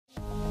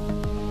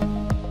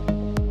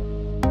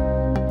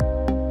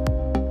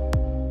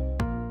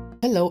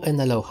Hello and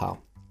aloha!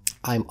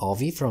 I'm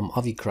Ovi from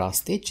Ovi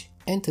Cross Stitch,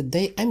 and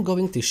today I'm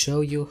going to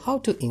show you how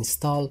to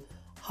install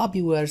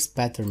Hobbyware's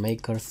pattern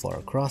maker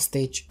for cross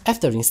stitch.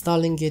 After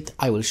installing it,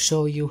 I will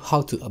show you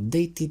how to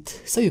update it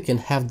so you can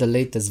have the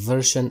latest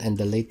version and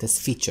the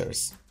latest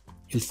features.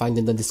 You'll find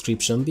in the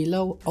description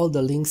below all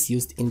the links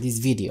used in this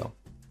video.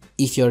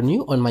 If you're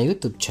new on my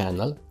YouTube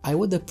channel, I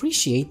would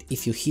appreciate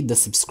if you hit the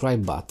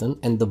subscribe button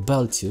and the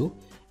bell too,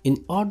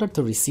 in order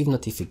to receive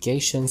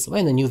notifications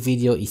when a new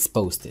video is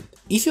posted.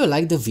 If you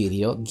like the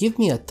video, give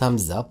me a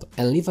thumbs up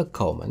and leave a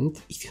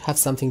comment if you have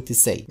something to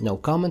say. No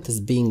comment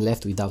is being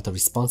left without a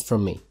response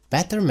from me.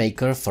 Pattern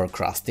Maker for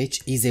Cross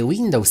Stitch is a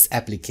Windows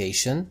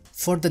application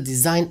for the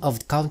design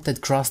of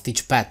counted cross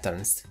stitch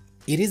patterns.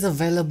 It is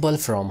available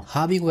from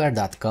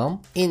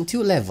hobbyware.com in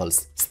two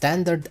levels,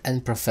 Standard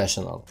and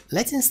Professional.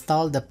 Let's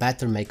install the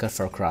Pattern Maker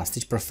for Cross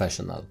Stitch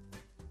Professional.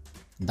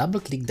 Double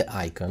click the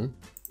icon.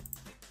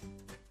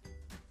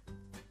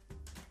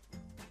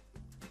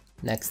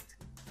 Next.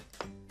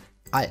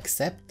 I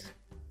accept.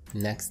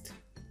 Next.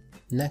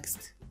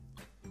 Next.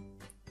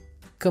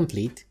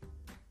 Complete.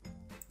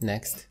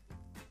 Next.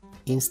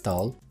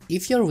 Install.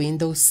 If your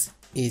Windows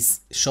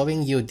is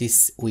showing you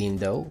this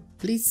window,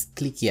 please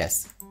click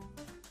yes.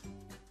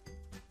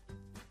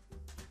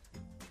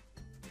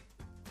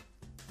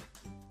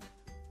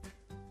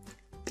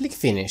 Click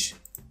finish.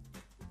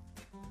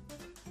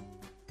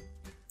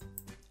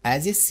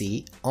 As you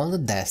see, on the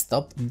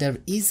desktop there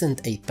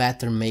isn't a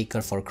pattern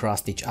maker for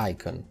cross stitch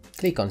icon.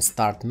 Click on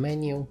Start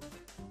menu,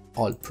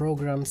 All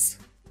Programs,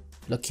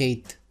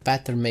 locate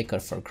Pattern Maker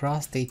for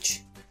Cross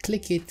Stitch,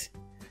 click it,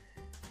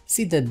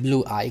 see that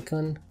blue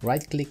icon,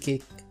 right click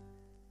it,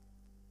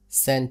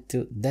 send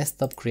to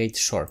Desktop Create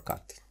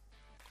Shortcut.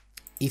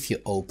 If you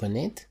open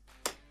it,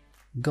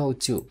 go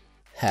to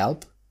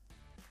Help,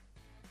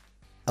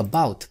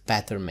 About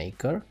Pattern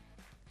Maker,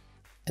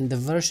 and the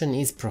version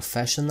is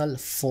Professional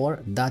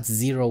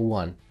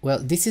 4.01. Well,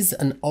 this is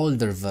an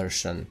older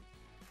version,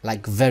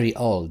 like very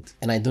old,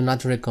 and I do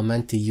not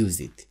recommend to use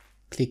it.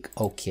 Click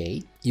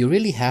OK. You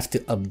really have to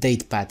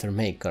update Pattern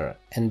Maker,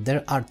 and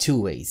there are two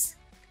ways.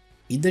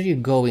 Either you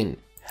go in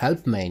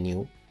Help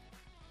menu,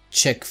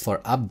 check for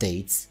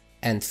updates,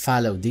 and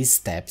follow these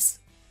steps,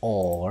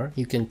 or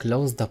you can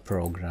close the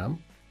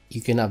program.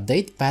 You can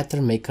update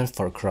Pattern Maker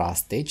for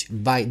Cross Stitch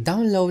by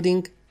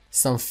downloading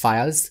some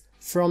files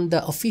from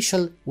the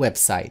official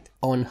website.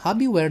 On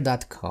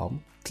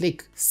hobbyware.com,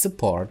 click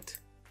Support,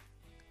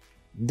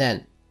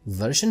 then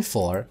version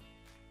 4.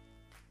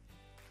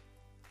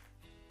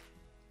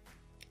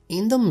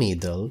 In the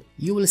middle,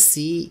 you will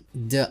see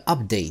the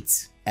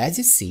updates. As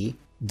you see,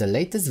 the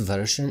latest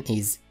version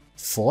is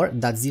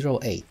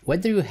 4.08.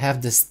 Whether you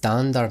have the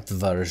standard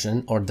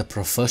version or the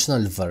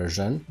professional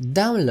version,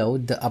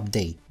 download the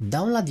update.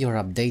 Download your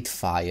update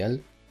file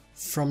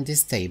from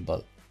this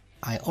table.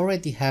 I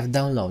already have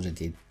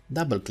downloaded it.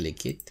 Double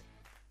click it.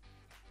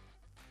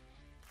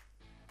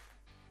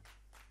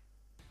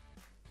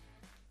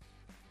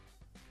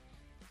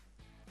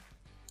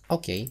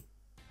 OK.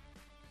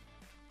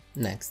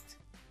 Next.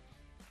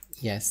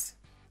 Yes.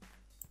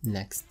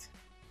 Next.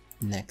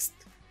 Next.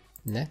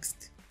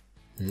 Next.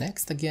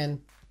 Next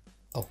again.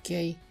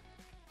 OK.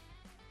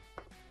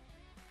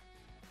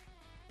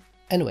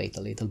 And wait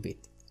a little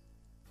bit.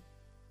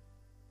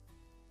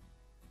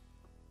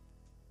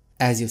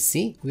 As you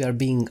see, we are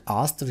being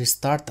asked to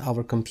restart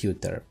our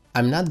computer.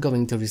 I'm not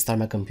going to restart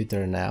my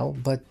computer now,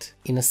 but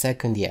in a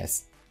second,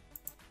 yes.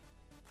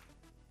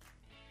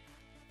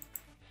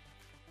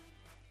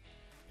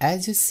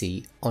 As you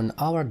see, on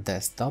our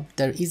desktop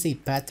there is a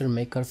pattern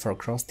maker for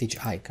cross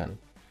stitch icon,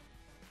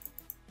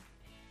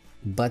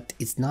 but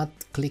it's not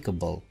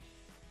clickable.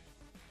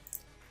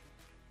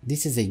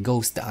 This is a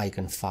ghost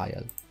icon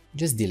file.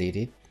 Just delete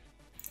it.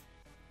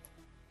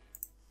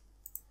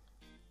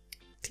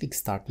 Click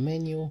Start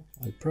menu,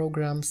 All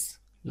Programs,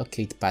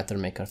 locate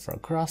Pattern Maker for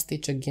Cross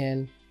Stitch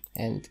again,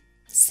 and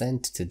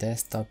send to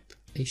desktop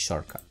a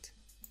shortcut.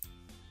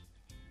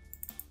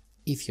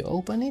 If you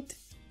open it,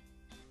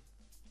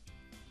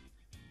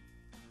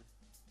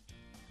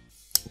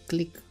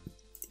 click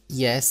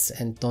yes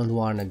and don't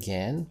warn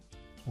again.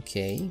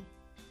 OK.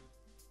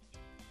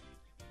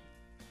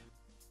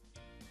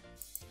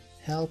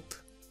 Help,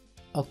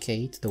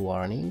 OK to the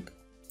warning.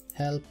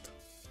 Help,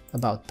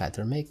 About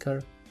Pattern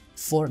Maker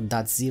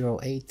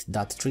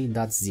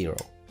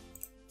 4.08.3.0.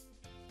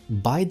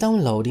 By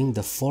downloading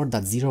the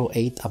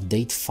 4.08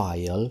 update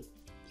file,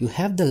 you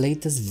have the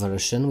latest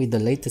version with the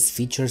latest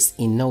features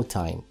in no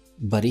time.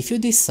 But if you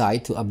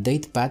decide to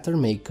update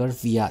Pattern Maker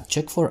via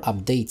Check for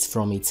Updates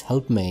from its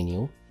Help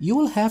menu, you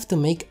will have to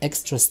make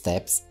extra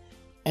steps,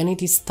 and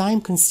it is time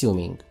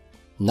consuming.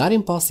 Not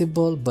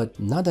impossible, but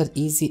not that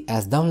easy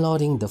as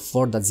downloading the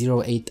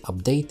 4.08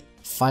 update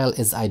file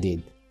as I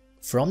did.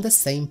 From the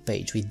same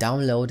page we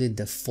downloaded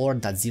the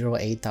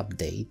 4.08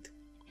 update,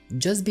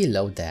 just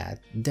below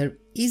that there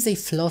is a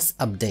floss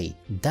update.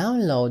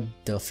 Download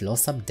the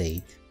floss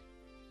update,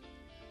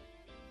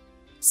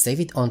 save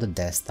it on the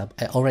desktop.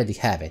 I already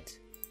have it.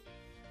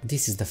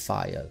 This is the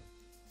file.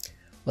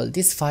 Well,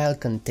 this file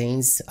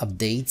contains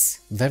updates,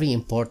 very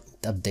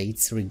important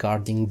updates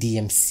regarding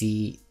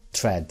DMC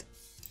thread.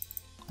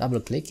 Double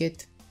click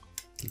it,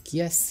 click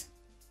yes.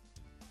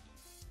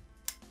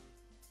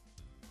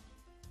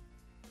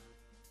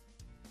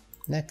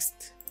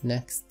 Next,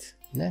 next,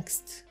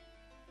 next.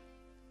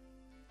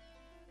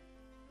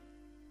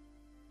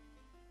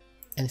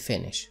 And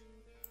finish.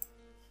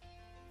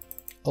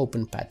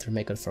 Open pattern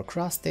maker for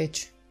cross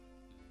stitch.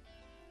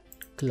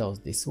 Close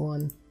this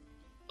one.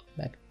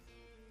 Back.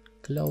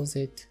 Close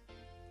it.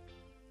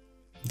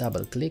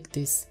 Double click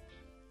this.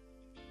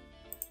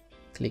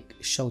 Click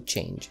show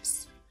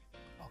changes.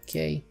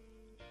 Okay.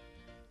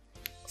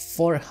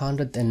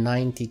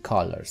 490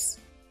 colors.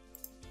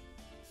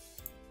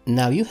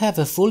 Now you have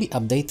a fully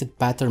updated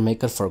pattern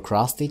maker for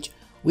cross stitch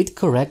with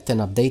correct and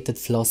updated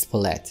floss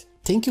palette.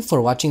 Thank you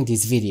for watching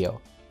this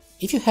video.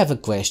 If you have a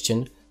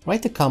question,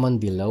 write a comment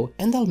below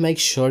and I'll make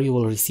sure you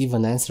will receive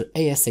an answer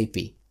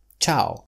ASAP. Ciao!